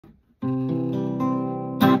There's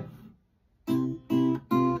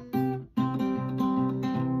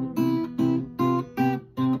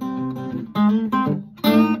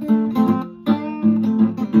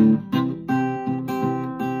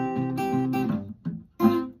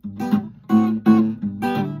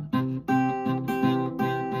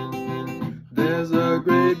a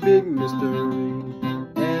great big mystery,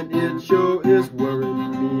 and it sure is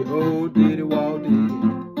worrying me. Oh, Diddy Wah Diddy,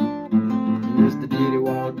 Mr. Diddy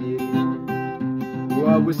Wah Diddy. Oh,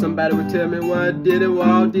 I wish somebody would tell me what Diddy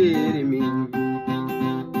Wah Diddy mean.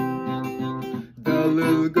 The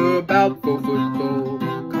little girl about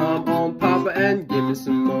 4'4", come on, Papa, and give me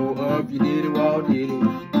some more of your Diddy Wah Diddy,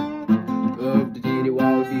 of the Diddy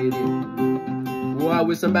Wah Diddy. Oh, I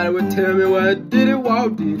wish somebody would tell me what Diddy Wah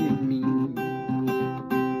Diddy mean.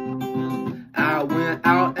 I went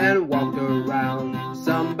out and walked around.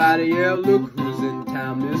 Somebody yelled, look who's in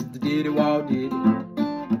town. Mr. Diddy Wah Diddy,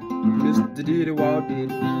 Mr. Diddy Wah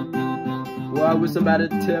Diddy. Oh, I wish somebody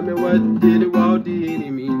would tell me what Diddy Wah Diddy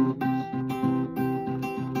means.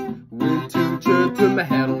 Went to church with my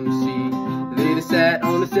hat on the seat. Lady sat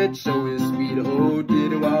on the set, show is sweet. Oh,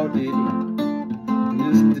 Diddy Wah Diddy,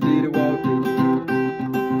 Mr. Diddy Wah Diddy.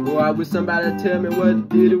 Oh, I wish somebody would tell me what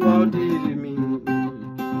Diddy Wah Diddy means.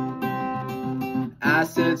 I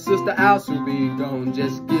said, sister, I'll soon be gone.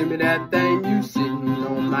 Just give me that thing you sitting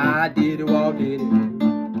on. My Diddy Wah Diddy,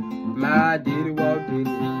 my Diddy Wah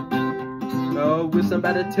Diddy. Oh, will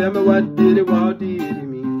somebody tell me what Diddy Wah Diddy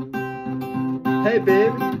mean? Hey,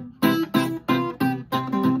 baby.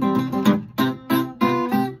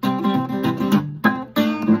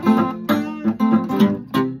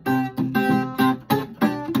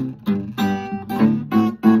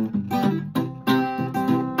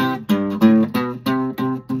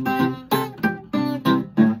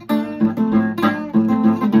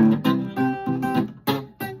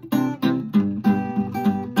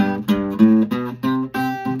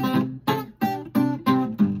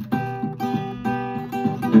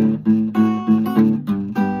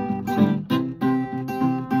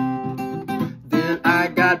 I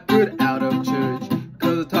got put out of church,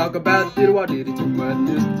 'cause I talk about Diddy Wah Diddy too much.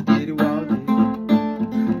 Mr. Diddy Wah Diddy,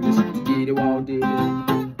 Mr. Diddy Wah Diddy.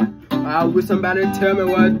 I wish somebody tell me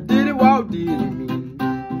what Diddy Wah Diddy